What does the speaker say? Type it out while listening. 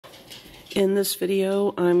In this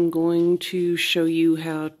video, I'm going to show you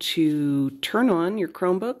how to turn on your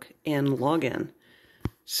Chromebook and log in.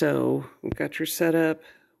 So we've got your setup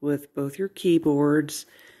with both your keyboards,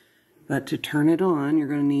 but to turn it on, you're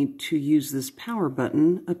going to need to use this power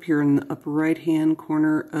button up here in the upper right-hand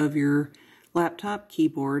corner of your laptop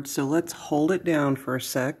keyboard. So let's hold it down for a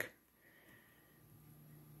sec.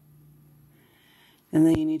 And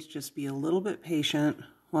then you need to just be a little bit patient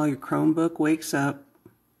while your Chromebook wakes up.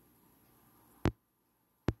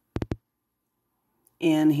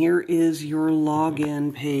 And here is your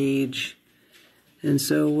login page. And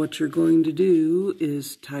so what you're going to do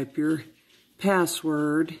is type your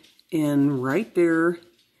password in right there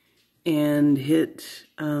and hit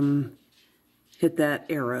that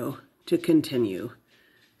arrow to continue.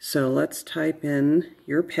 So let's type in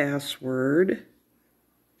your password.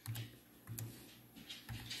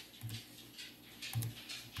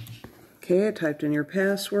 Okay, I typed in your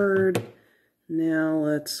password. Now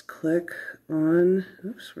let's click on,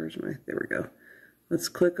 oops, there we go. Let's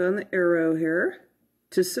click on the arrow here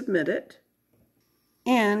to submit it.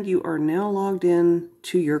 And you are now logged in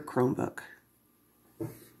to your Chromebook.